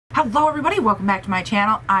Hello everybody, welcome back to my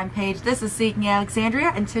channel. I'm Paige, this is Seeking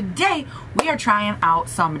Alexandria, and today we are trying out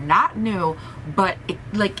some not new, but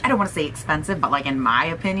I don't want to say expensive, but like in my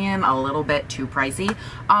opinion, a little bit too pricey.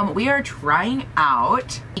 We are trying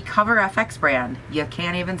out the Cover FX brand. You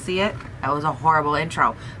can't even see it. That was a horrible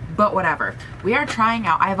intro, but whatever. We are trying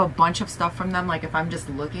out, I have a bunch of stuff from them, like if I'm just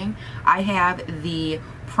looking, I have the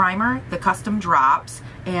primer, the custom drops,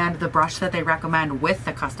 and the brush that they recommend with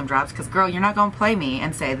the custom drops, because girl, you're not going to play me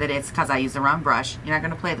and say that it's because I use the wrong brush. You're not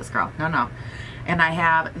going to play this, girl. No. And I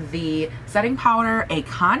have the setting powder, a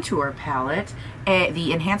contour palette,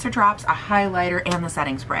 the enhancer drops, a highlighter, and the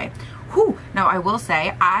setting spray. Whew. Now I will say,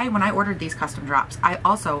 when I ordered these custom drops, I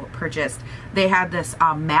also purchased, they had this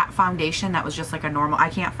matte foundation that was just like a normal, I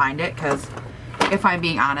can't find it because if I'm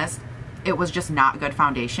being honest, it was just not good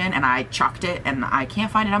foundation, and I chucked it, and I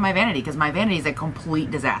can't find it on my vanity because my vanity is a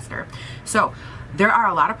complete disaster. So there are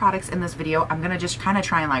a lot of products in this video. I'm gonna just kind of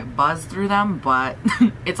try and like buzz through them, but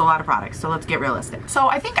it's a lot of products, so let's get realistic. So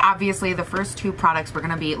I think obviously the first two products we're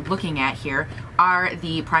gonna be looking at here are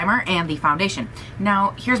the primer and the foundation.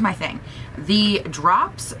 Now here's my thing. The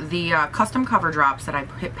drops, the custom cover drops that I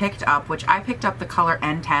picked up, which I picked up the color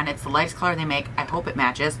N10. It's the lightest color they make. I hope it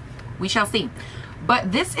matches. We shall see.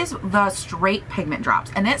 But this is the straight pigment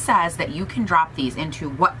drops, and it says that you can drop these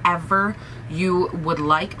into whatever you would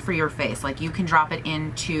like for your face. Like you can drop it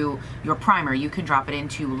into your primer, you can drop it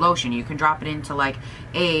into lotion, you can drop it into like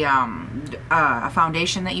a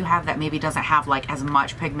foundation that you have that maybe doesn't have like as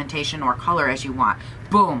much pigmentation or color as you want.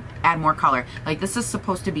 Boom, add more color. Like this is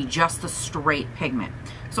supposed to be just the straight pigment.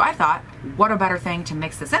 So I thought, what a better thing to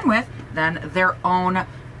mix this in with than their own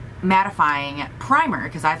mattifying primer,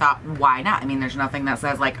 because I thought, why not? I mean, there's nothing that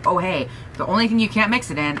says like, oh hey, the only thing you can't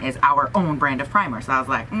mix it in is our own brand of primer. So I was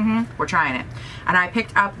like, we're trying it. And I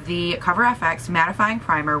picked up the Cover FX mattifying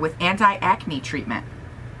primer with anti-acne treatment.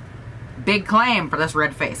 Big claim for this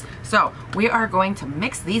red face. So we are going to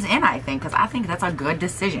mix these in, I think, because I think that's a good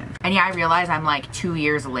decision. And yeah, I realize I'm like 2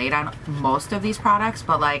 years late on most of these products,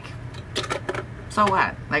 but like, so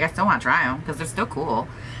what? Like I still want to try them because they're still cool.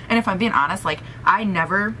 And if I'm being honest, like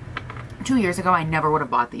 2 years ago, I never would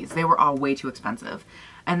have bought these. They were all way too expensive.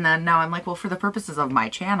 And then now I'm like, well, for the purposes of my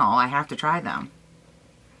channel, I have to try them.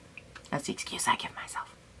 That's the excuse I give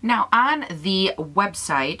myself. Now on the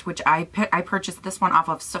website, which I purchased this one off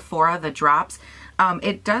of Sephora, the drops,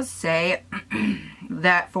 it does say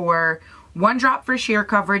that for 1 drop for sheer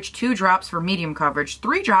coverage, 2 drops for medium coverage,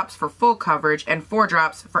 3 drops for full coverage, and 4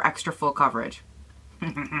 drops for extra full coverage.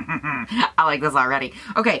 I like this already.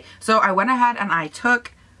 Okay, so I went ahead and I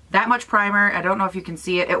took that much primer. I don't know if you can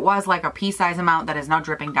see it. It was like a pea-size amount that is now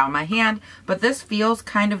dripping down my hand, but this feels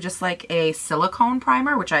kind of just like a silicone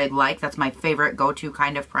primer, which I like. That's my favorite go-to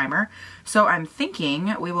kind of primer. So I'm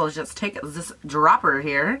thinking we will just take this dropper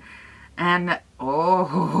here and,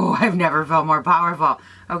 oh, I've never felt more powerful.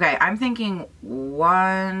 Okay, I'm thinking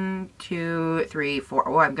 1, 2, 3, 4.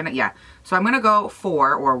 Oh, so I'm gonna go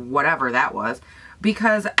 4 or whatever that was,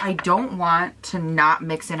 because I don't want to not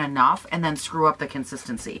mix in enough and then screw up the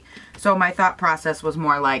consistency. So my thought process was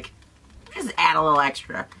more like, just add a little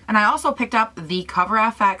extra. And I also picked up the Cover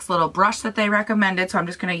FX little brush that they recommended, so I'm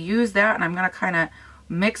just gonna use that and I'm gonna kind of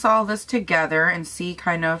mix all this together and see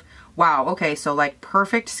kind of, wow, okay, so like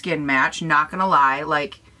perfect skin match, not gonna lie,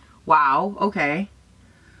 like, wow, okay.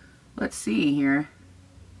 Let's see here.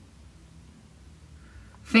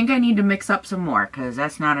 Think I need to mix up some more because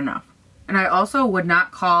that's not enough. And I also would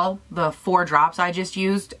not call the 4 drops I just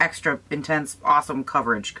used extra intense awesome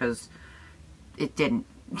coverage, because it didn't.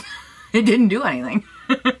 It didn't do anything.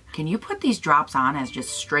 Can you put these drops on as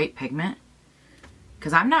just straight pigment?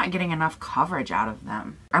 Because I'm not getting enough coverage out of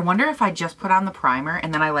them. I wonder if I just put on the primer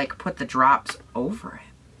and then I like put the drops over it.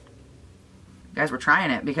 You guys, we're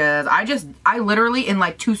trying it because I literally in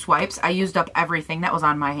like 2 swipes, I used up everything that was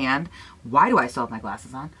on my hand. Why do I still have my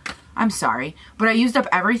glasses on? I'm sorry, but I used up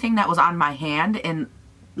everything that was on my hand and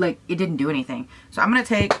like it didn't do anything. So I'm gonna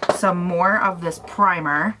take some more of this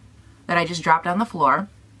primer that I just dropped on the floor.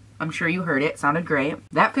 I'm sure you heard it, sounded great.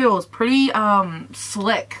 That feels pretty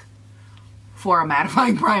slick for a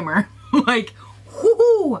mattifying primer. Like,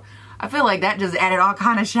 whoo! I feel like that just added all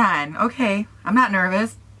kind of shine. Okay, I'm not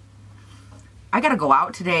nervous. I gotta go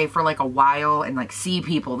out today for like a while and like see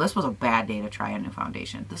people. This was a bad day to try a new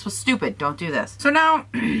foundation. This was stupid. Don't do this. So now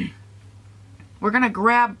we're gonna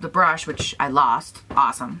grab the brush, which I lost.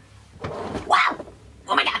 Awesome. Wow!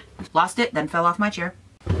 Oh my god! Lost it, then fell off my chair.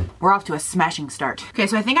 We're off to a smashing start. Okay,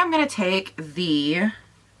 so I think I'm gonna take the...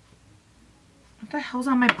 What the hell's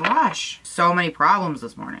on my brush? So many problems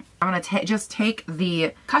this morning. I'm gonna just take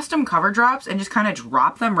the custom cover drops and just kind of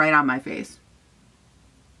drop them right on my face.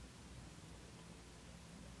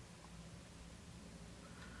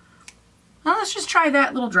 Now let's just try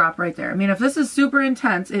that little drop right there. I mean, if this is super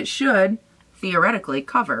intense, it should theoretically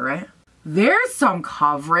cover, right? There's some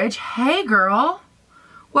coverage. Hey, girl.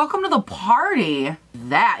 Welcome to the party.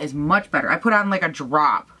 That is much better. I put on like a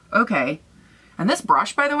drop. Okay. And this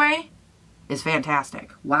brush, by the way, is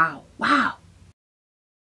fantastic. Wow. Wow.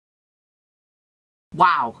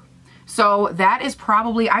 Wow. So that is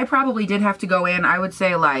probably, I probably did have to go in, I would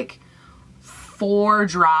say like 4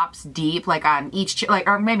 drops deep, like on each, like,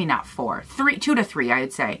 or maybe not 4, 2 to 3, I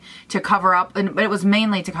would say, to cover up. And but it was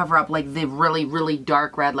mainly to cover up like the really, really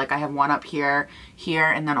dark red. Like I have one up here,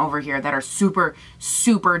 and then over here that are super,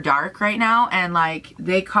 super dark right now. And like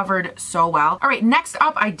they covered so well. All right, next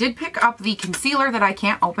up, I did pick up the concealer that I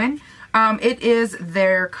can't open. It is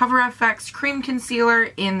their Cover FX Cream Concealer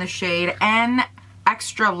in the shade N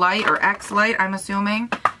Extra Light or X Light, I'm assuming.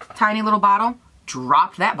 Tiny little bottle.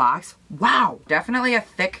 Dropped that box. Wow, definitely a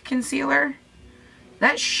thick concealer.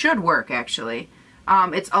 That should work actually.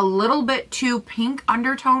 It's a little bit too pink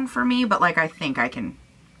undertone for me, but like I think I can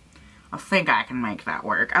make that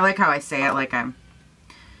work. I like how I say it like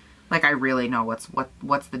I really know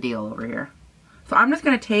what's the deal over here. So I'm just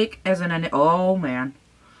gonna take as an, oh man.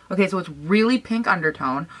 Okay, so it's really pink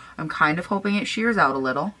undertone. I'm kind of hoping it shears out a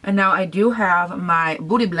little. And now I do have my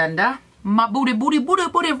booty blender. My booty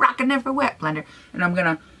rockin' everywhere blender. And I'm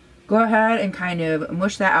gonna go ahead and kind of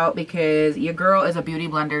mush that out because your girl is a beauty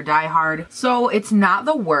blender diehard. So it's not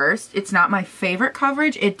the worst. It's not my favorite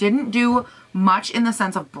coverage. It didn't do much in the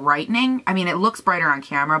sense of brightening. I mean, it looks brighter on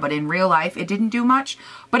camera, but in real life, it didn't do much.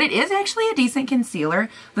 But it is actually a decent concealer.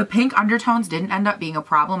 The pink undertones didn't end up being a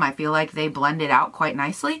problem. I feel like they blended out quite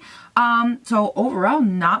nicely. So overall,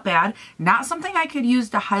 not bad. Not something I could use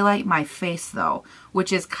to highlight my face though,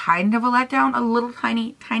 which is kind of a letdown, a little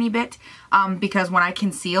tiny bit. Because when I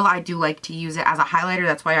conceal, I do like to use it as a highlighter.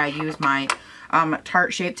 That's why I use my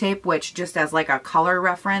Tarte Shape Tape, which just as like a color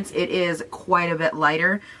reference, it is quite a bit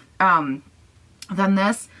lighter than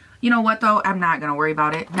this. You know what though? I'm not gonna worry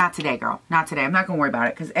about it. Not today, girl. Not today. I'm not gonna worry about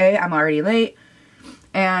it because A, I'm already late,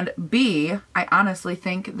 and B, I honestly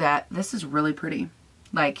think that this is really pretty.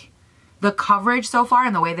 Like, the coverage so far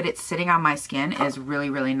and the way that it's sitting on my skin is really,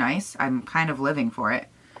 really nice. I'm kind of living for it.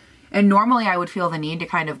 And normally I would feel the need to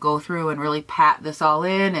kind of go through and really pat this all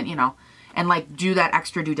in and, you know, and like do that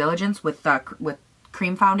extra due diligence with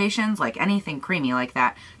cream foundations. Like anything creamy like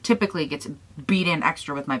that typically gets beat in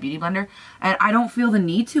extra with my beauty blender. And I don't feel the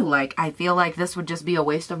need to. Like, I feel like this would just be a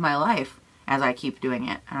waste of my life as I keep doing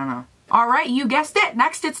it. I don't know. All right, you guessed it.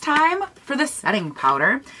 Next, it's time for the setting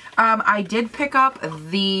powder. I did pick up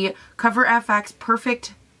the Cover FX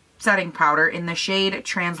Perfect Setting Powder in the shade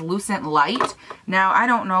Translucent Light. Now, I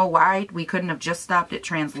don't know why we couldn't have just stopped at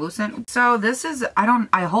translucent. So this is,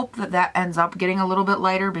 I hope that ends up getting a little bit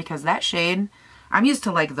lighter because that shade, I'm used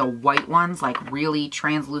to like the white ones, like really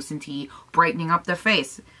translucent-y, brightening up the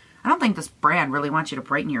face. I don't think this brand really wants you to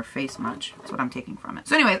brighten your face much. That's what I'm taking from it.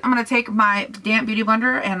 So anyways, I'm going to take my damp beauty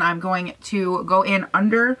blender and I'm going to go in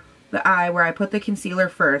under the eye where I put the concealer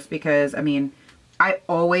first because, I mean, I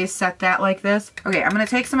always set that like this. Okay, I'm going to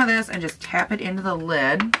take some of this and just tap it into the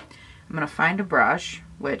lid. I'm going to find a brush,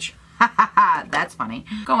 which, that's funny.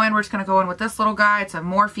 Go in, we're just going to go in with this little guy. It's a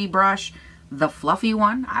Morphe brush. The fluffy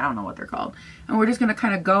one, I don't know what they're called. And we're just gonna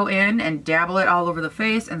kind of go in and dabble it all over the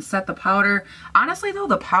face and set the powder. Honestly though,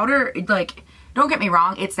 the powder, like, don't get me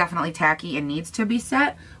wrong, it's definitely tacky and needs to be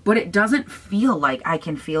set, but it doesn't feel like I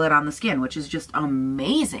can feel it on the skin, which is just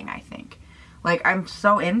amazing, I think. Like, I'm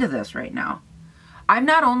so into this right now. I'm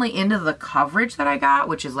not only into the coverage that I got,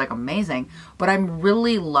 which is like amazing, but I'm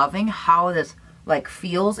really loving how this like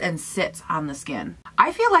feels and sits on the skin.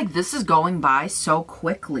 I feel like this is going by so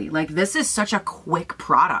quickly. Like, this is such a quick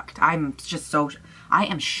product. I'm just so, I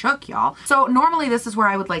am shook, y'all. So normally this is where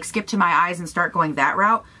I would like skip to my eyes and start going that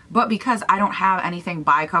route. But because I don't have anything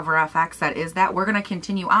by Cover FX that is that, we're gonna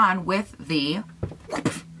continue on with the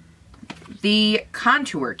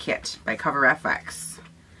Contour Kit by Cover FX.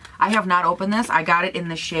 I have not opened this. I got it in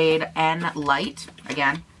the shade N Light.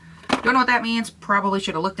 Again, don't know what that means. Probably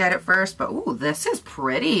should have looked at it first, but ooh, this is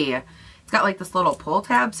pretty. It's got like this little pull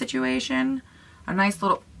tab situation. A nice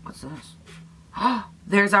little, what's this? Oh,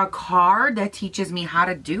 there's a card that teaches me how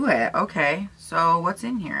to do it. Okay, so what's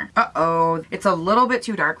in here? Uh-oh, it's a little bit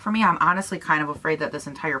too dark for me. I'm honestly kind of afraid that this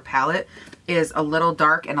entire palette is a little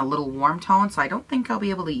dark and a little warm tone, so I don't think I'll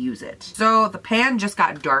be able to use it. So the pan just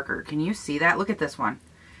got darker. Can you see that? Look at this one.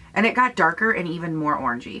 And it got darker and even more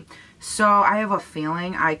orangey. So I have a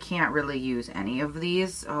feeling I can't really use any of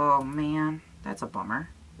these. Oh man, that's a bummer.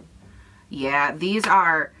 Yeah, these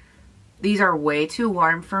are These are way too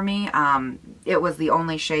warm for me. It was the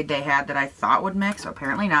only shade they had that I thought would mix, so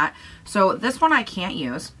apparently not. So this one I can't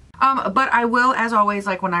use. But I will, as always,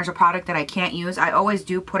 like when there's a product that I can't use, I always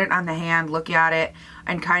do put it on the hand, look at it,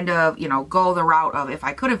 and kind of, you know, go the route of if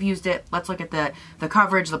I could have used it, let's look at the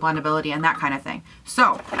coverage, the blendability, and that kind of thing.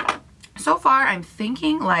 So far I'm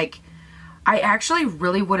thinking like I actually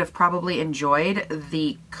really would have probably enjoyed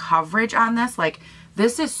the coverage on this. Like,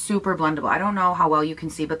 this is super blendable. I don't know how well you can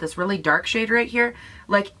see, but this really dark shade right here,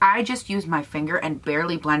 like I just used my finger and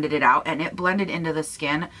barely blended it out, and it blended into the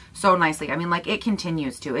skin so nicely. I mean, like, it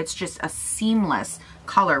continues to. It's just a seamless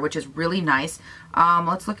color, which is really nice.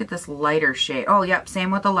 Let's look at this lighter shade. Oh, yep, same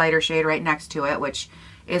with the lighter shade right next to it, which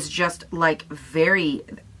is just like very...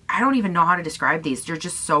 I don't even know how to describe these. They're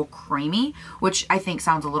just so creamy, which I think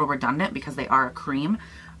sounds a little redundant because they are a cream.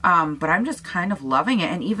 But I'm just kind of loving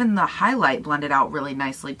it. And even the highlight blended out really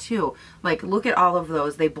nicely too. Like, look at all of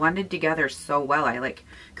those. They blended together so well. I like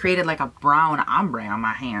created like a brown ombre on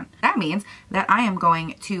my hand. That means that I am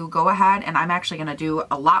going to go ahead and I'm actually going to do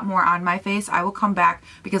a lot more on my face. I will come back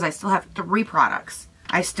because I still have 3 products.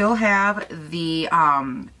 I still have the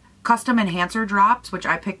custom enhancer drops, which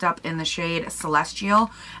I picked up in the shade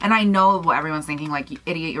Celestial. And I know what everyone's thinking, like,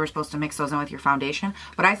 idiot, you were supposed to mix those in with your foundation.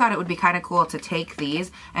 But I thought it would be kind of cool to take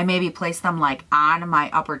these and maybe place them like on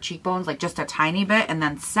my upper cheekbones, like just a tiny bit, and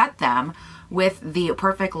then set them with the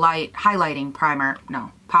Perfect Light highlighting primer,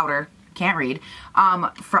 no, powder, can't read,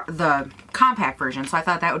 for the compact version. So I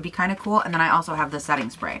thought that would be kind of cool. And then I also have the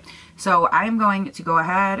setting spray. So I am going to go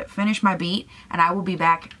ahead, finish my beat, and I will be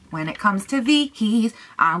back when it comes to these.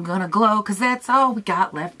 I'm gonna glow because that's all we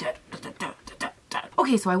got left.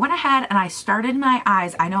 Okay, so I went ahead and I started my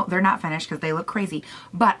eyes. I know they're not finished because they look crazy,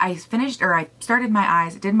 but I started my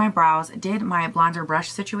eyes, did my brows, did my bronzer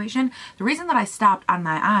brush situation. The reason that I stopped on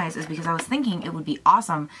my eyes is because I was thinking it would be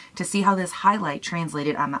awesome to see how this highlight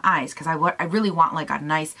translated on the eyes, because I really want like a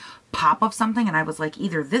nice pop of something, and I was like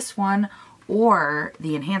either this one or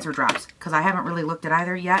the enhancer drops, because I haven't really looked at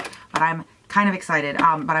either yet, but I'm kind of excited,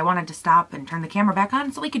 but I wanted to stop and turn the camera back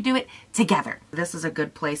on so we could do it together. This is a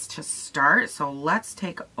good place to start, so let's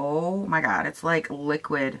take, oh my god, it's like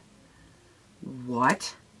liquid.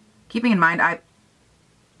 What? Keeping in mind, I've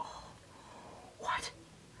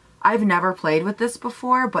never played with this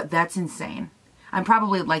before, but that's insane. I'm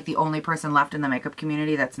probably like the only person left in the makeup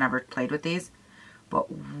community that's never played with these,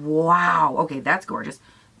 but wow, okay, that's gorgeous.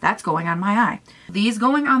 That's going on my eye. These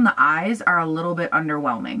going on the eyes are a little bit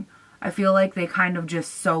underwhelming. I feel like they kind of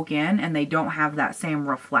just soak in and they don't have that same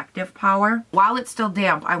reflective power. While it's still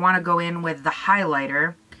damp, I want to go in with the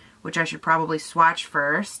highlighter, which I should probably swatch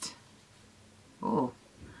first. Oh,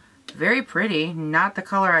 very pretty. Not the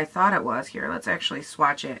color I thought it was. Here, let's actually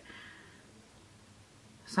swatch it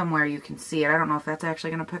somewhere you can see it. I don't know if that's actually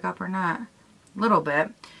going to pick up or not. A little bit.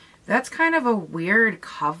 That's kind of a weird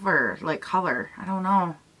color. I don't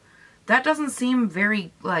know. That doesn't seem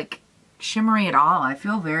very, like, shimmery at all. I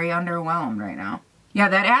feel very underwhelmed right now. Yeah,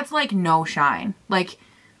 that adds like no shine. Like,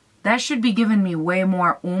 that should be giving me way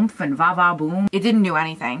more oomph and va-va boom. It didn't do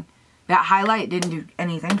anything. That highlight didn't do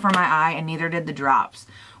anything for my eye, and neither did the drops,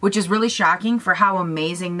 which is really shocking for how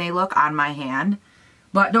amazing they look on my hand.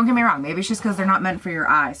 But don't get me wrong, maybe it's just because they're not meant for your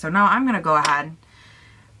eye. So now I'm gonna go ahead,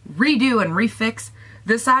 redo and refix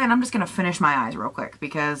this eye, and I'm just gonna finish my eyes real quick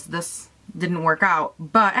because this didn't work out.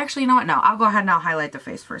 But actually, you know what? No, I'll go ahead and I'll highlight the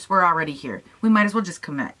face first. We're already here. We might as well just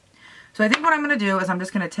commit. So I think what I'm going to do is I'm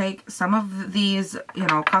just going to take some of these, you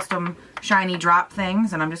know, custom shiny drop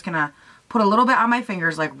things, and I'm just going to put a little bit on my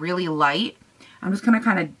fingers, like really light. I'm just going to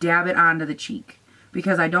kind of dab it onto the cheek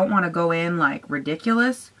because I don't want to go in like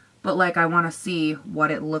ridiculous, but like I want to see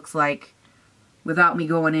what it looks like without me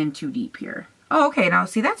going in too deep here. Oh, okay. Now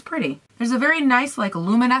see, that's pretty. There's a very nice like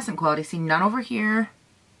luminescent quality. See, none over here.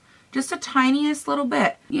 Just a tiniest little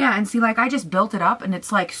bit. Yeah, and see, like, I just built it up and it's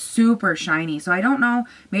like super shiny. So I don't know,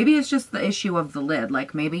 maybe it's just the issue of the lid.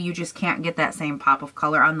 Like, maybe you just can't get that same pop of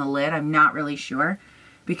color on the lid. I'm not really sure.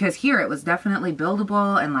 Because here it was definitely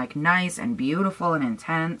buildable and like nice and beautiful and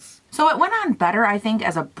intense. So it went on better, I think,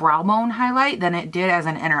 as a brow bone highlight than it did as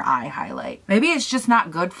an inner eye highlight. Maybe it's just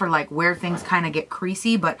not good for like where things kind of get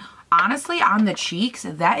creasy, but honestly, on the cheeks,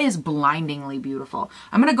 that is blindingly beautiful.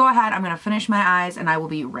 I'm gonna go ahead, I'm gonna finish my eyes, and I will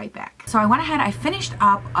be right back. So I went ahead, I finished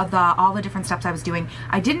up all the different steps I was doing.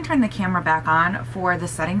 I didn't turn the camera back on for the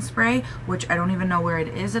setting spray, which I don't even know where it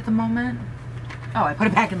is at the moment. Oh, I put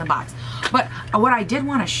it back in the box. But what I did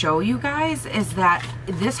want to show you guys is that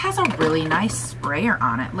this has a really nice sprayer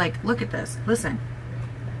on it. Like, look at this, listen.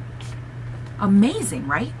 Amazing,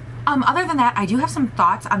 right? Other than that, I do have some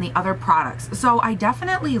thoughts on the other products. So I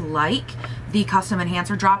definitely like the custom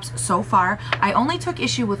enhancer drops so far. I only took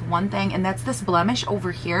issue with one thing, and that's this blemish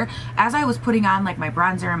over here. As I was putting on like my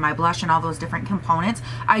bronzer and my blush and all those different components,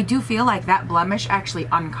 I do feel like that blemish actually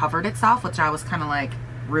uncovered itself, which I was kind of like,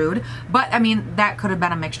 rude. But I mean, that could have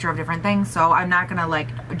been a mixture of different things, so I'm not gonna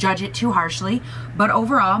like judge it too harshly. But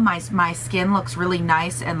overall, my skin looks really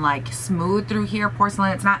nice and like smooth through here.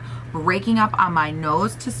 Porcelain, it's not breaking up on my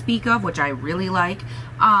nose to speak of, which I really like.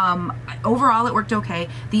 Overall, it worked okay.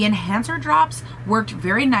 The enhancer drops worked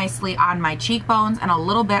very nicely on my cheekbones and a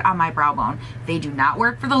little bit on my brow bone. They do not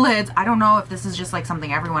work for the lids. I don't know if this is just like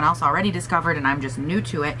something everyone else already discovered and I'm just new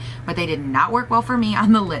to it, but they did not work well for me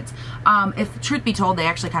on the lids. If truth be told, they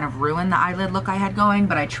actually kind of ruined the eyelid look I had going,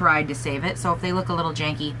 but I tried to save it. So if they look a little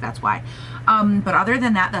janky, that's why. But other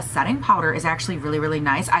than that, the setting powder is actually really, really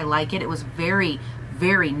nice. I like it. It was very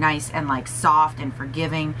nice and like soft and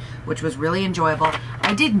forgiving, which was really enjoyable.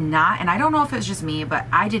 I did not, and I don't know if it's just me, but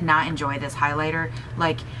I did not enjoy this highlighter.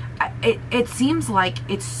 Like it seems like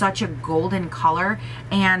it's such a golden color,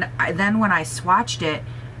 and then when I swatched it,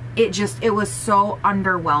 it was so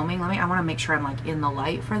underwhelming. I want to make sure I'm like in the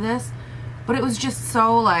light for this, but it was just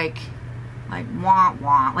so like wah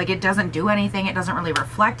wah. Like it doesn't do anything. It doesn't really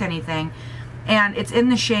reflect anything. And it's in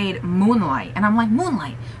the shade Moonlight. And I'm like,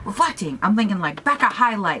 Moonlight, reflecting. I'm thinking like Becca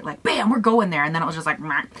highlight, like bam, we're going there. And then it was just like,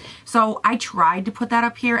 meh. So I tried to put that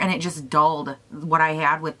up here and it just dulled what I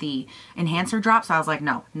had with the enhancer drop. So I was like,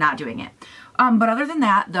 no, not doing it. But other than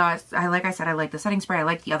that, like I said, I like the setting spray. I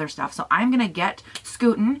like the other stuff. So I'm going to get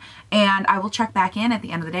scooting and I will check back in at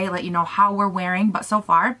the end of the day, let you know how we're wearing. But so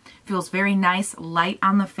far, feels very nice, light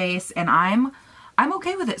on the face. And I'm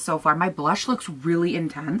okay with it so far. My blush looks really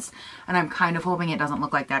intense and I'm kind of hoping it doesn't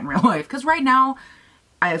look like that in real life, because right now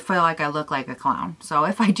I feel like I look like a clown. So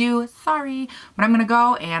if I do, sorry, but I'm gonna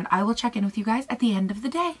go and I will check in with you guys at the end of the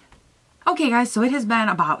day. Okay guys, so it has been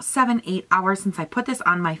about 7-8 hours since I put this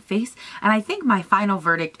on my face, and I think my final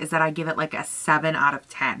verdict is that I give it like a 7 out of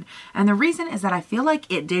 10. And the reason is that I feel like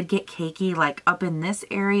it did get cakey, like up in this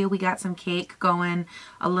area we got some cake going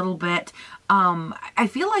a little bit. I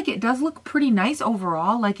feel like it does look pretty nice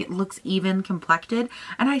overall, like it looks even complected,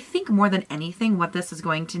 and I think more than anything what this is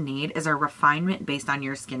going to need is a refinement based on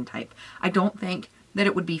your skin type. I don't think that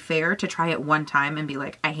it would be fair to try it one time and be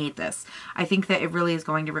like, I hate this. I think that it really is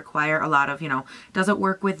going to require a lot of, you know, does it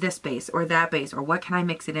work with this base or that base, or what can I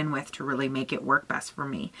mix it in with to really make it work best for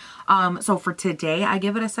me? So for today, I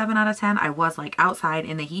give it a 7 out of 10. I was like outside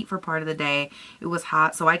in the heat for part of the day. It was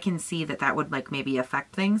hot, so I can see that that would like maybe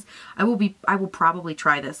affect things. I will probably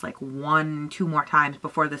try this like 1-2 more times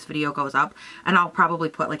before this video goes up, and I'll probably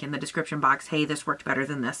put like in the description box, hey, this worked better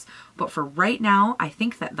than this. But for right now, I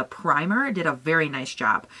think that the primer did a very nice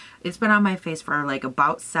job. It's been on my face for like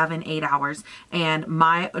about 7-8 hours, and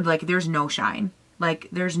there's no shine. Like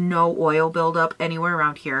there's no oil buildup anywhere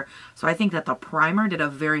around here. So I think that the primer did a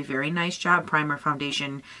very nice job. Primer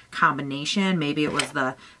foundation combination. Maybe it was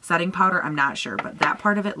the setting powder. I'm not sure, but that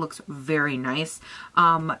part of it looks very nice.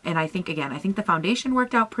 And I think, again, I think the foundation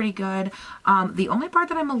worked out pretty good. The only part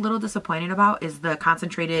that I'm a little disappointed about is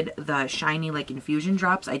the shiny like infusion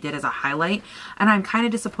drops I did as a highlight. And I'm kind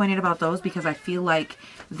of disappointed about those because I feel like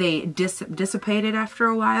they dissipated after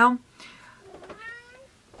a while.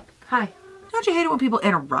 Hi. Don't you hate it when people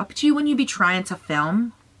interrupt you when you be trying to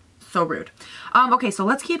film? So rude. Okay, so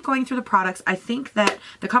let's keep going through the products. I think that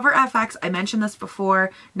the Cover FX, I mentioned this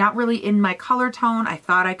before, not really in my color tone. I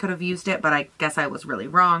thought I could have used it, but I guess I was really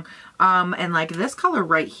wrong. And like this color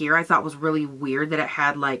right here, I thought was really weird that it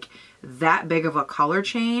had like that big of a color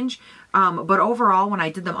change. But overall, when I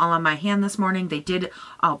did them all on my hand this morning, they did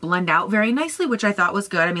blend out very nicely, which I thought was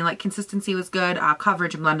good. I mean, like consistency was good,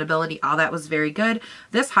 coverage and blendability, all that was very good.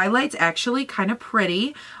 This highlight's actually kind of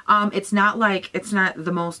pretty. It's not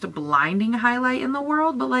the most blinding highlight in the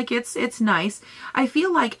world, but like it's nice. I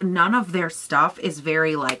feel like none of their stuff is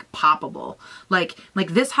very like poppable. Like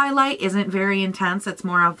this highlight isn't very intense. It's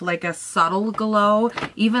more of like a subtle glow.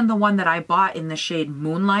 Even the one that I bought in the shade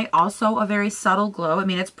Moonlight, also a very subtle glow. I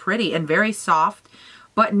mean, it's pretty and very soft,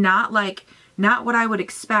 but not what I would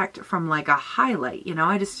expect from like a highlight, you know?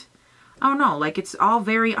 I don't know, like it's all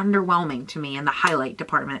very underwhelming to me in the highlight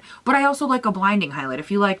department. But I also like a blinding highlight.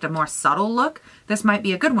 If you liked a more subtle look, this might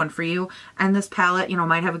be a good one for you. And this palette, you know,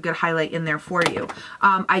 might have a good highlight in there for you.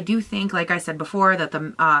 I do think, like I said before, that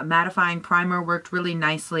the mattifying primer worked really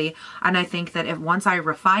nicely. And I think that once I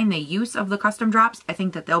refine the use of the custom drops, I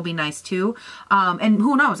think that they'll be nice too. And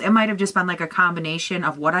who knows, it might have just been like a combination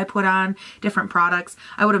of what I put on, different products.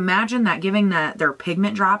 I would imagine that giving their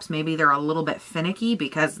pigment drops, maybe they're a little bit finicky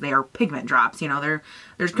because they are pigment drops, you know,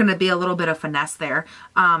 there's going to be a little bit of finesse there.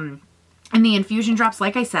 And the infusion drops,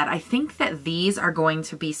 like I said, I think that these are going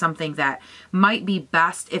to be something that might be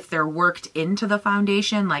best if they're worked into the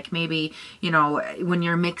foundation. Like maybe, you know, when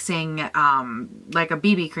you're mixing like a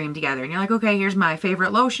BB cream together and you're like, okay, here's my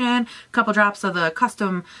favorite lotion, a couple drops of the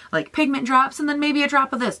custom like pigment drops, and then maybe a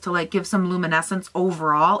drop of this to like give some luminescence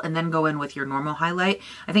overall, and then go in with your normal highlight.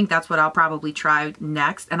 I think that's what I'll probably try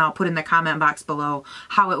next, and I'll put in the comment box below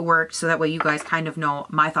how it worked so that way you guys kind of know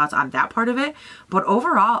my thoughts on that part of it. But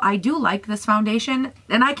overall, I do like this foundation,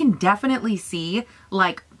 and I can definitely see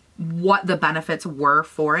like what the benefits were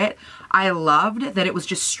for it. I loved that it was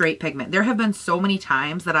just straight pigment. There have been so many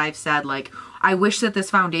times that I've said like, I wish that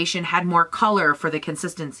this foundation had more color for the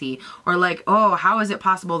consistency, or like, oh, how is it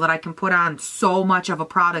possible that I can put on so much of a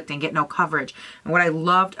product and get no coverage? And what I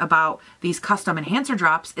loved about these custom enhancer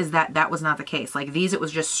drops is that that was not the case. Like these, it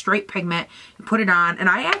was just straight pigment, you put it on. And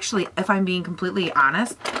I actually, if I'm being completely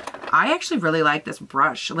honest, I actually really like this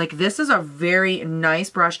brush. Like this is a very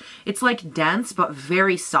nice brush. It's like dense, but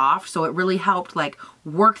very soft. So it really helped like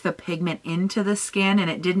work the pigment into the skin, and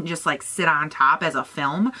it didn't just like sit on top as a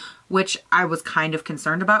film, which I was kind of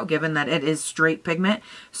concerned about given that it is straight pigment.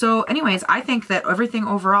 So anyways, I think that everything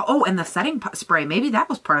overall, oh, and the setting spray, maybe that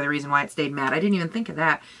was part of the reason why it stayed matte. I didn't even think of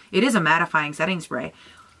that. It is a mattifying setting spray.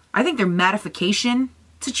 I think their mattification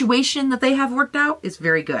situation that they have worked out is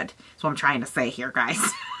very good. That's what I'm trying to say here, guys.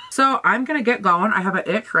 So I'm gonna get going. I have an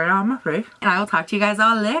itch right on my face, and I will talk to you guys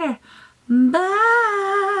all later.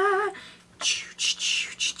 Bye.